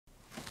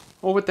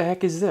Well, what the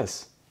heck is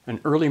this?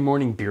 An early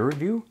morning beer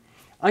review?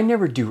 I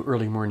never do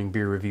early morning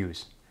beer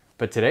reviews.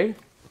 But today,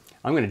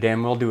 I'm going to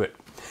damn well do it.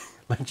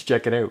 Let's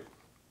check it out.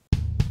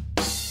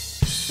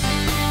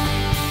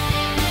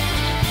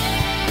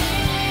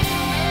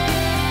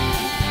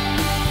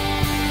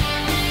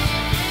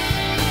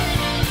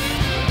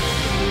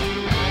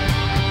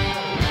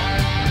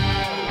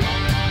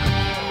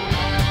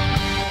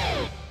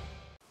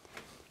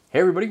 Hey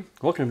everybody,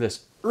 welcome to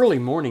this early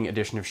morning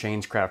edition of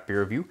Shane's Craft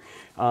Beer Review.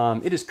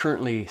 It is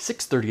currently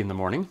 6:30 in the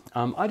morning.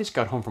 I just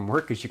got home from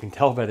work, as you can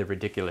tell by the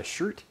ridiculous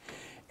shirt.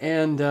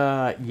 And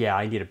yeah,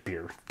 I need a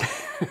beer.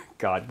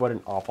 God, what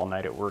an awful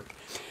night at work.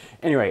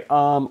 Anyway,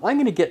 I'm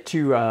going to get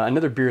to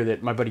another beer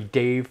that my buddy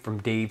Dave from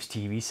Dave's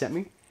TV sent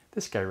me.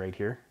 This guy right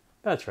here.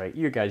 That's right,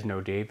 you guys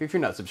know Dave. If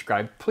you're not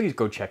subscribed, please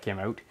go check him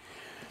out.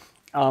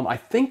 I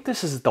think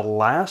this is the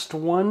last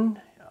one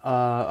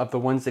of the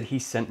ones that he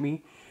sent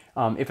me.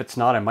 If it's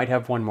not, I might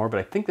have one more, but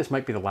I think this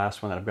might be the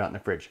last one that I've got in the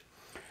fridge.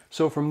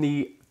 So from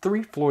the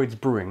Three Floyds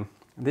Brewing,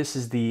 this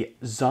is the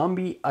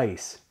Zombie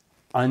Ice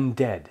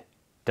Undead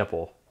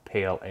Double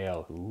Pale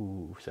Ale.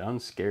 Ooh,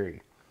 sounds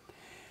scary.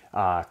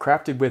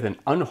 Crafted with an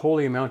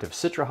unholy amount of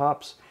citra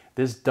hops,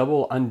 this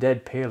double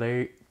undead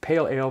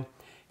pale ale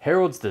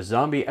heralds the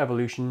zombie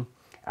evolution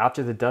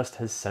after the dust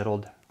has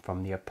settled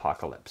from the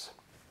apocalypse.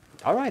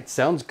 All right,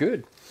 sounds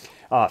good.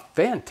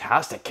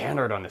 Fantastic can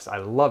art on this. I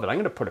love it. I'm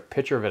going to put a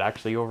picture of it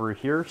actually over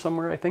here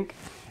somewhere, I think,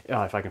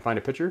 if I can find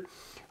a picture.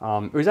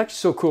 It was actually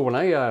so cool. When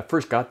I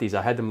first got these,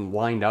 I had them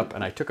lined up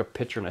and I took a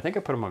picture and I think I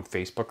put them on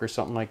Facebook or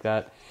something like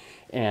that.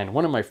 And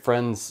one of my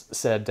friends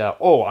said,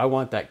 oh, I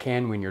want that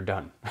can when you're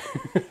done.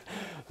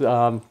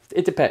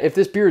 It depends. If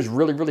this beer is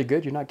really, really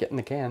good, you're not getting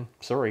the can.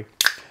 Sorry.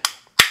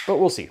 But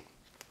we'll see.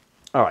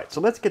 All right,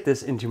 so let's get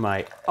this into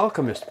my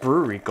Alchemist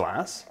Brewery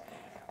glass,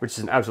 which is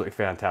an absolutely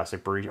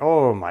fantastic brewery.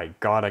 Oh my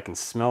God, I can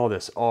smell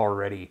this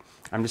already.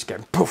 I'm just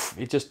getting poof.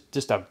 It's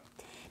just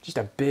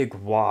a big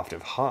waft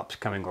of hops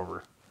coming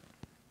over.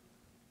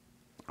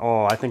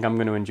 Oh, I think I'm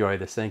going to enjoy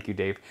this. Thank you,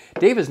 Dave.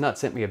 Dave has not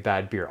sent me a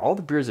bad beer. All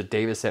the beers that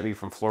Dave has sent me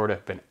from Florida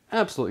have been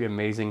absolutely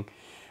amazing.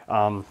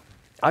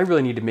 I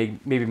really need to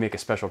maybe make a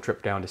special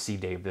trip down to see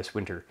Dave this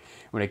winter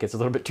when it gets a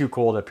little bit too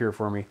cold up here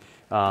for me.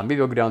 Maybe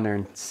I'll go down there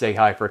and say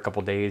hi for a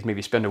couple days,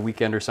 maybe spend a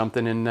weekend or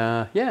something, and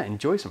yeah,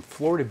 enjoy some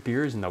Florida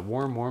beers in the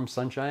warm, warm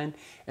sunshine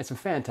and some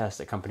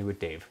fantastic company with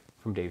Dave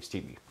from Dave's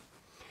TV.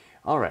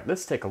 All right,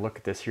 let's take a look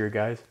at this here,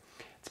 guys.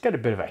 It's got a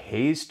bit of a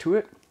haze to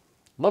it.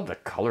 Love the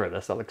color of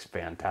this. That looks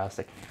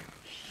fantastic.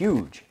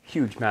 Huge,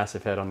 huge,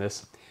 massive head on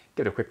this.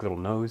 Give it a quick little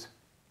nose.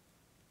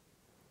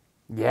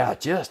 Yeah,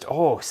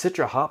 oh,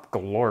 citra hop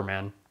galore,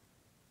 man.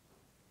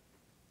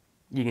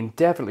 You can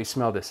definitely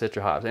smell the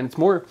citra hops, and it's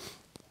more,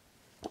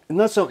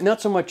 not so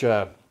much.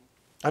 I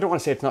don't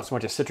want to say it's not so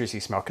much a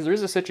citrusy smell, because there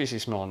is a citrusy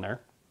smell in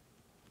there.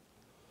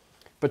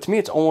 But to me,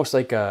 it's almost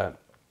like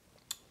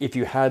if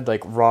you had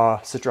like raw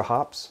citra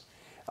hops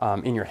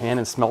in your hand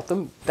and smelt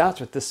them. That's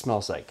what this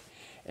smells like.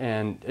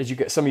 And as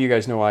some of you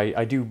guys know,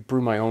 I do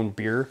brew my own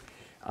beer.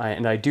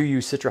 And I do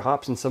use citra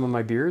hops in some of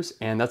my beers,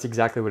 and that's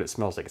exactly what it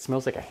smells like. It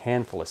smells like a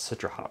handful of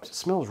citra hops. It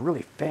smells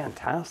really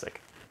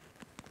fantastic.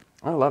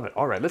 I love it.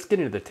 All right, let's get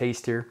into the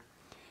taste here.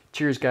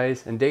 Cheers,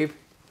 guys. And Dave,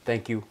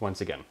 thank you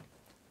once again.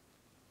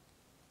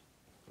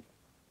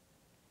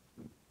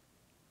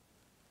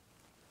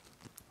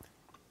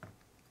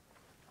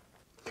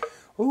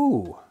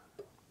 Ooh.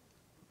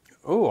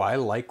 Oh, I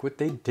like what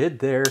they did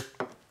there.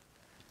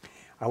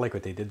 I like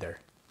what they did there.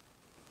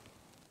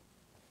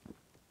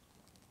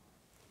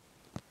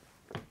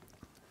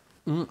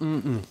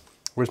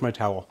 Where's my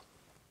towel?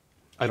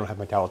 I don't have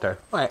my towel there.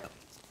 All right.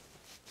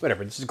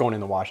 Whatever, this is going in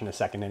the wash in a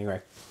second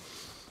anyway.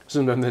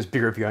 Soon on this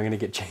beer review, I'm going to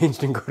get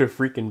changed and go to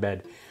freaking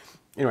bed.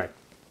 Anyway,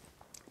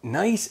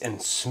 nice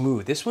and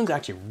smooth. This one's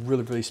actually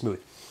really, really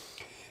smooth.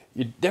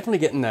 You're definitely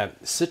getting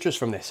that citrus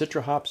from the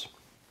citra hops.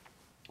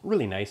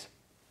 Really nice.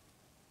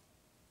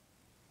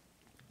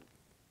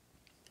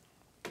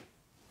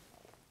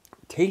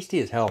 Tasty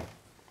as hell.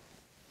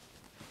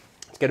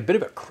 It's got a bit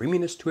of a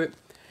creaminess to it.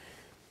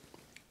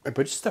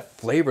 But just the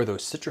flavor of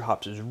those citra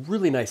hops is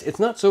really nice.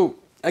 It's not so,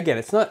 again,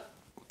 it's not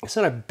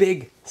a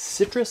big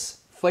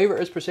citrus flavor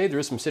as per se. There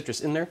is some citrus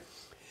in there,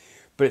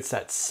 but it's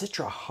that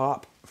citra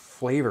hop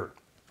flavor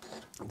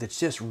that's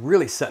just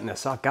really setting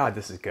this off. God,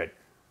 this is good.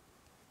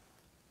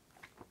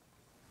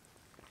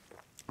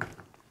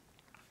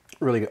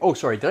 Really good. Oh,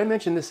 sorry, did I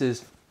mention this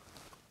is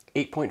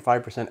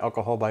 8.5%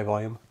 alcohol by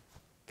volume,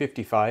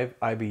 55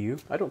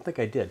 IBU? I don't think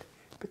I did,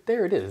 but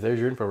there it is.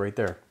 There's your info right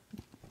there.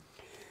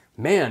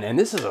 Man, and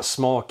this is a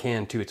small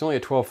can too. It's only a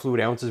 12 fluid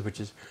ounces, which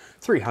is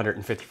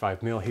 355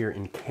 ml here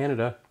in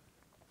Canada.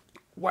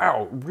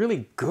 Wow,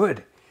 really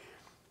good.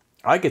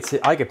 I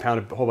could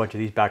pound a whole bunch of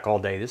these back all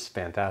day. This is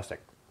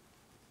fantastic.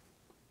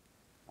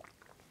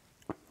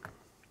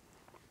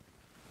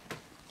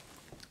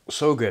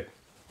 So good.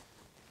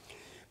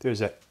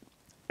 There's a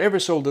ever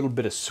so little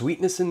bit of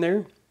sweetness in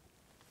there,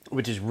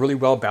 which is really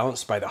well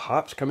balanced by the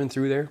hops coming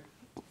through there.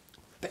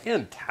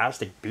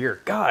 Fantastic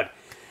beer. God.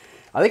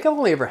 I think I've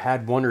only ever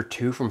had 1 or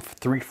 2 from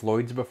Three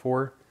Floyds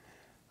before.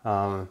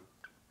 Well,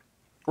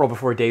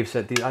 before Dave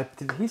sent these.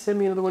 Did he send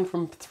me another one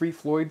from Three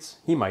Floyds?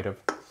 He might have.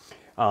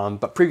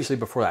 But previously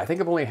before that, I think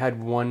I've only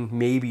had 1,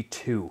 maybe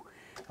 2.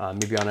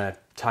 Maybe on a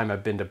time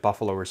I've been to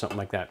Buffalo or something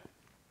like that.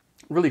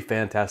 Really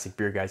fantastic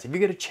beer, guys. If you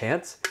get a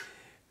chance,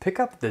 pick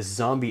up the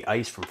Zombie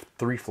Ice from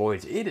Three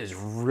Floyds. It is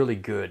really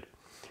good.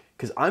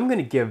 Because I'm going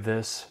to give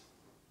this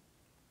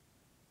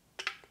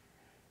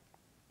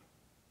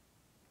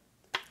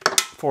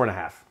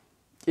 4.5.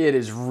 It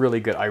is really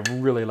good. I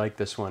really like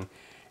this one.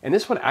 And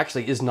this one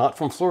actually is not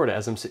from Florida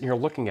as I'm sitting here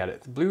looking at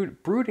it.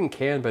 Brewed and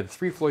canned by the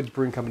Three Floyds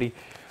Brewing Company,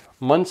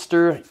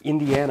 Munster,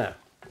 Indiana.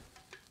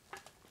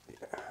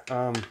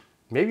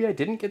 Maybe I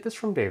didn't get this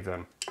from Dave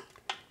then.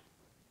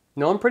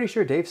 No, I'm pretty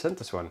sure Dave sent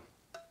this one.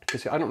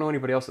 Because I don't know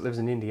anybody else that lives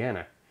in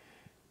Indiana.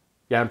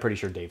 Yeah, I'm pretty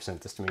sure Dave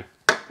sent this to me.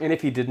 And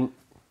if he didn't,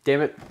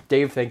 damn it,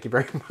 Dave, thank you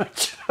very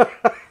much.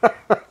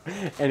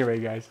 Anyway,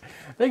 guys,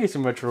 thank you so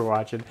much for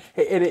watching.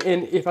 Hey,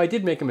 and if I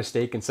did make a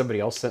mistake and somebody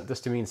else sent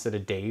this to me instead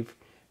of Dave,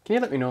 can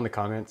you let me know in the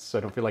comments so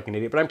I don't feel like an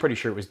idiot? But I'm pretty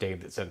sure it was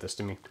Dave that sent this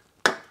to me.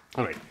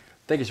 All right,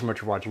 thank you so much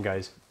for watching,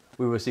 guys.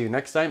 We will see you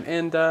next time.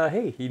 And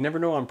hey, you never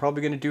know, I'm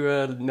probably going to do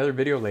another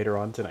video later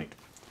on tonight.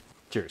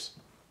 Cheers.